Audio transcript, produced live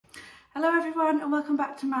Hello everyone and welcome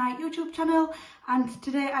back to my YouTube channel, and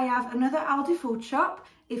today I have another Aldi food shop.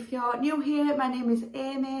 If you're new here, my name is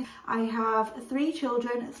Amy. I have 3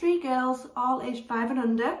 children, 3 girls, all aged 5 and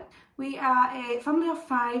under. We are a family of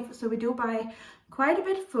 5, so we do buy quite a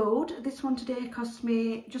bit of food. This one today costs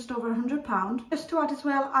me just over £100. Just to add as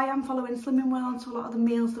well, I am following Slimming World, so a lot of the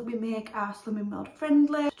meals that we make are Slimming World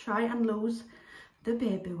friendly. Try and lose the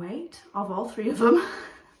baby weight of all 3 of them.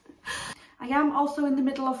 I am also in the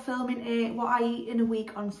middle of filming a what I eat in a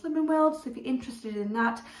week on Slimming World, so if you're interested in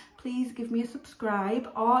that, please give me a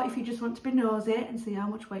subscribe, or if you just want to be nosy and see how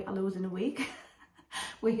much weight I lose in a week,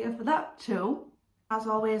 we're here for that too. As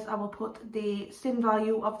always, I will put the SIN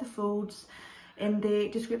value of the foods in the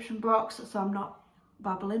description box so I'm not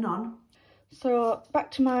babbling on. So back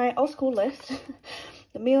to my old school list.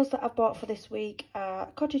 The meals that I've bought for this week are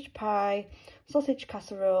cottage pie, sausage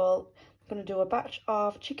casserole. I'm going to do a batch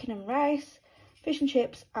of chicken and rice, fish and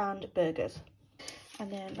chips and burgers. And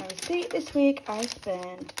then my receipt this week, I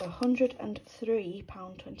spent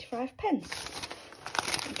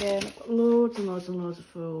 £103.25. Again, loads and loads and loads of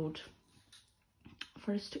food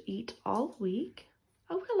for us to eat all week.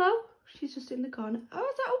 Oh, hello. She's just in the corner. Oh,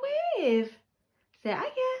 is that a wave? Say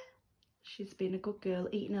hiya. She's been a good girl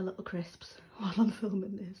eating her little crisps while I'm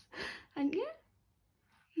filming this. And yeah,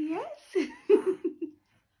 yes.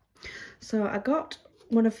 So I got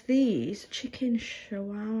one of these chicken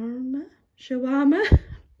shawarma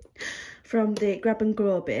from the Grab and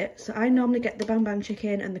Go bit. So I normally get the bang bang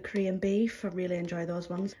chicken and the Korean beef. I really enjoy those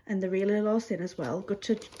ones, and they're really low sin as well. Good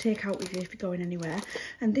to take out with you if you're going anywhere.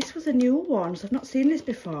 And this was a new one, so I've not seen this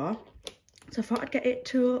before. So I thought I'd get it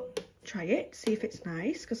to try it, see if it's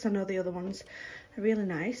nice, because I know the other ones are really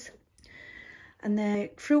nice. And then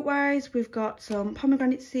fruit wise, we've got some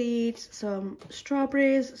pomegranate seeds, some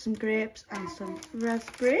strawberries, some grapes and some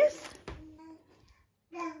raspberries.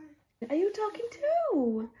 Are you talking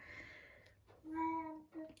too?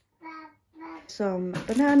 Some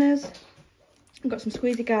bananas. I've got some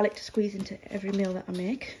squeezy garlic to squeeze into every meal that I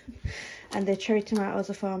make. And the cherry tomatoes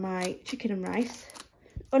are for my chicken and rice.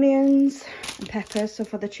 Onions and peppers. So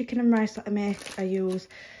for the chicken and rice that I make, I use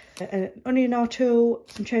an onion or 2,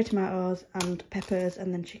 some cherry tomatoes and peppers,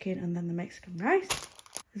 and then chicken, and then the Mexican rice.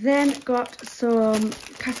 Then got some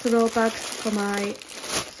casserole bags for my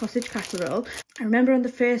sausage casserole. I remember on the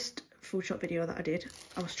first food shop video that I did,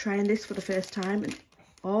 I was trying this for the first time, and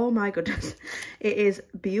oh my goodness, it is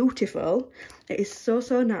beautiful. It is so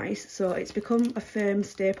nice. So it's become a firm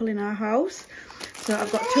staple in our house. So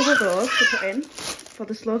I've got 2 of those to put in for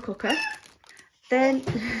the slow cooker. Then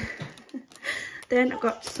I've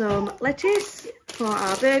got some lettuce for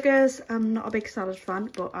our burgers. I'm not a big salad fan,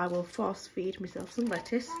 but I will force feed myself some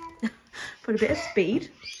lettuce for a bit of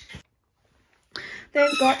speed. Then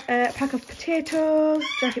got a pack of potatoes,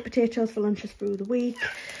 jacket potatoes for lunches through the week.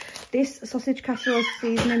 This sausage casserole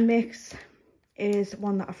seasoning mix is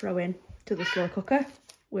one that I throw in to the slow cooker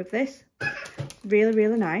with this.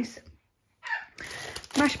 Really nice.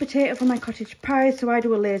 Mashed potato for my cottage pie. So I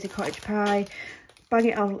do a lazy cottage pie. Bang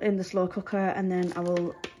it all in the slow cooker, and then I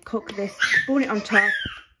will cook this, spoon it on top,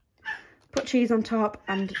 put cheese on top,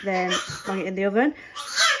 and then bang it in the oven.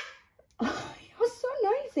 Oh, you're so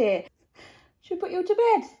noisy. Should we put you to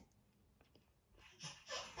bed?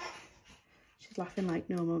 She's laughing like,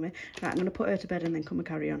 no, mummy. Right, I'm going to put her to bed and then come and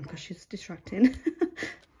carry on because she's distracting.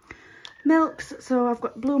 Milks. So I've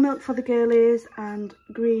got blue milk for the girlies and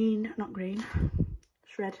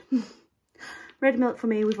red milk for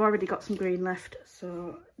me. We've already got some green left,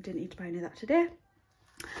 so didn't need to buy any of that today.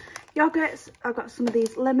 Yogurts. I've got some of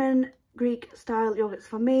these lemon Greek style yogurts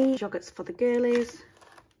for me. Yogurts for the girlies.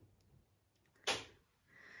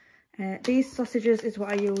 These sausages is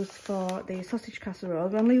what I use for the sausage casserole.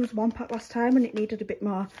 I only used 1 pack last time and it needed a bit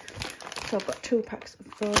more, so I've got 2 packs of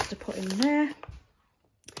those to put in there.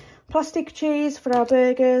 Plastic cheese for our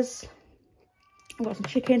burgers. I've got some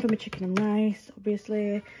chicken for my chicken and rice,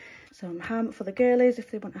 obviously. Some ham for the girlies if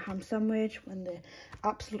they want a ham sandwich when they're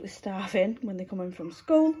absolutely starving when they come in from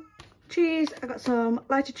school. Cheese. I got some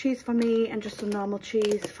lighter cheese for me and just some normal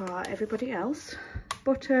cheese for everybody else.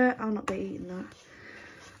 Butter. I'll not be eating that.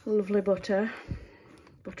 Lovely butter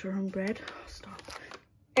and bread. Oh, stop.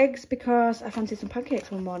 Eggs because I fancied some pancakes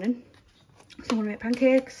one morning, so I want to make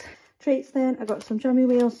pancakes. Treats then, I got some Jammy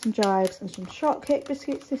wheels, some Jives and some Shortcake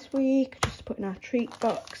biscuits this week, just to put in our treat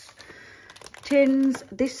box. Tins.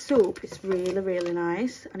 This soup is really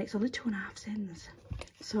nice, and it's only 2.5 cents.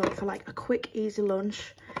 So for like a quick easy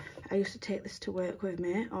lunch, I used to take this to work with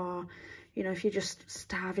me, or you know, if you're just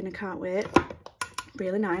starving and can't wait,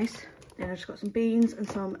 really nice. Then I just got some beans and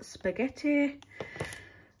some spaghetti.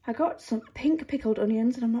 I got some pink pickled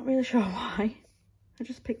onions and I'm not really sure why. I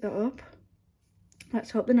just picked that up.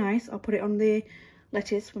 Let's hope they're nice. I'll put it on the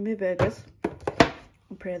lettuce with my burgers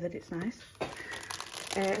and pray that it's nice.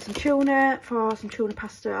 Some tuna for some tuna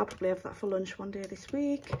pasta. I'll probably have that for lunch one day this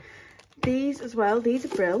week. These as well, these are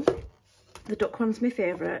brill. The duck one's my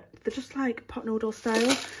favourite. They're just like pot noodle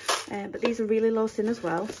style, but these are really low sin as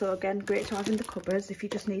well. So again, great to have in the cupboards if you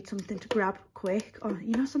just need something to grab quick. Or,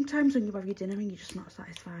 you know, sometimes when you have your dinner and you're just not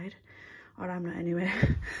satisfied, or I'm not anyway,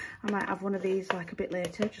 I might have one of these like a bit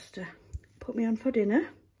later just to put me on for dinner.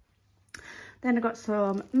 Then I got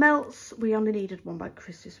some melts. We only needed one bag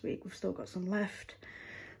crisps this week. We've still got some left.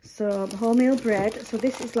 Some wholemeal bread. So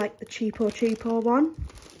this is like the cheapo one.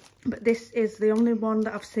 But this is the only one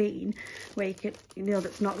that I've seen where you can, you know,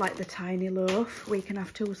 that's not like the tiny loaf where you can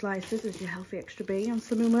have 2 slices as your healthy extra B on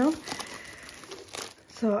Slimming World.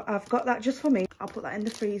 So I've got that just for me. I'll put that in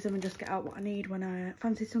the freezer and just get out what I need when I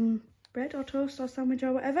fancy some bread or toast or sandwich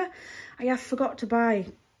or whatever. I have forgot to buy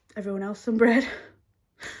everyone else some bread.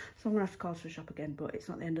 So I'm going to have to call to the shop again, but it's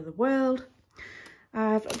not the end of the world.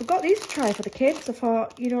 I've got these to try for the kids. I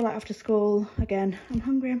thought, you know, like after school, again, I'm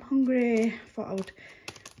hungry. Thought I would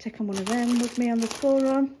take on one of them with me on the school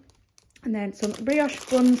run. And then some brioche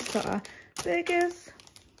buns that are burgers.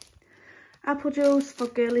 Apple juice for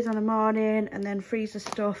girlies on the morning. And then freezer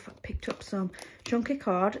stuff. Picked up some chunky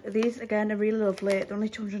cod. These, again, are really lovely. They're only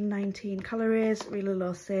 219 calories, really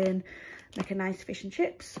low sin. Make a nice fish and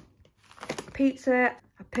chips. Pizza.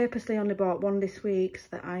 I purposely only bought one this week so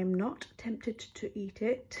that I'm not tempted to eat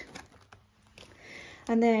it.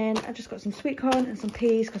 And then I just got some sweet corn and some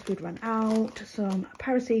peas because we'd run out. Some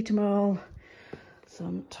paracetamol,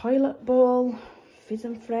 some toilet bowl, fizz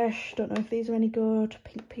and fresh. Don't know if these are any good.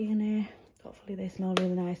 Pink peony. Hopefully they smell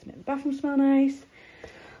really nice. Make the bathroom smell nice.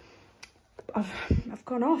 I've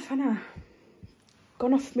gone off, haven't I?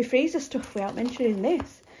 Gone off my freezer stuff without mentioning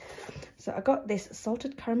this. So I got this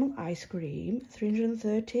salted caramel ice cream,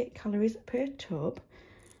 330 calories per tub.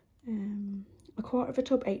 A quarter of a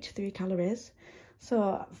tub, 83 calories. So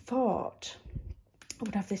I thought I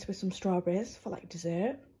would have this with some strawberries for like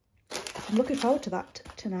dessert. I'm looking forward to that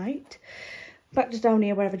tonight. Back to down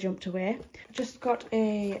here where I've jumped away. I just got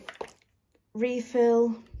a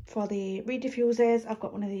refill for the reed diffusers. I've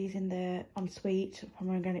got one of these in there on sweet,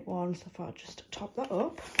 pomegranate one, so I thought I'd just top that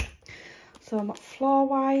up. Some floor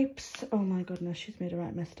wipes. Oh my goodness, she's made a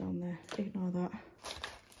right mess down there. Ignore that.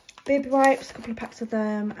 Baby wipes, a couple of packs of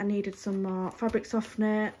them. I needed some more fabric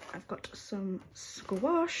softener. I've got some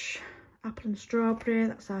squash, apple and strawberry.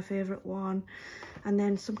 That's our favourite one. And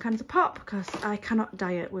then some cans of pop because I cannot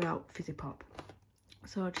diet without fizzy pop.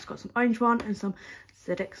 So I just got some orange one and some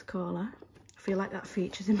ZX Cola. I feel like that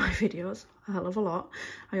features in my videos a hell of a lot.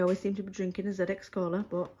 I always seem to be drinking a ZX Cola,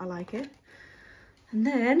 but I like it. And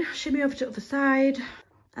then shimmy over to the other side.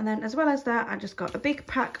 And then as well as that, I just got a big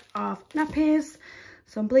pack of nappies,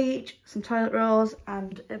 some bleach, some toilet rolls,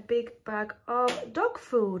 and a big bag of dog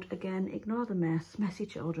food. Again, ignore the mess, messy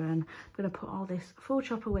children. I'm going to put all this food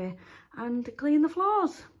shop away and clean the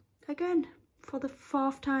floors again for the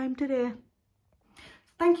 4th time today.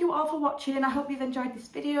 Thank you all for watching. I hope you've enjoyed this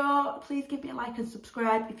video. Please give me a like and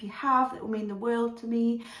subscribe if you have. It will mean the world to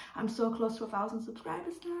me. I'm so close to 1,000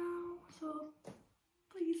 subscribers now, so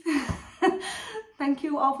please. Thank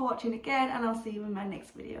you all for watching again, and I'll see you in my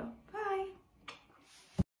next video.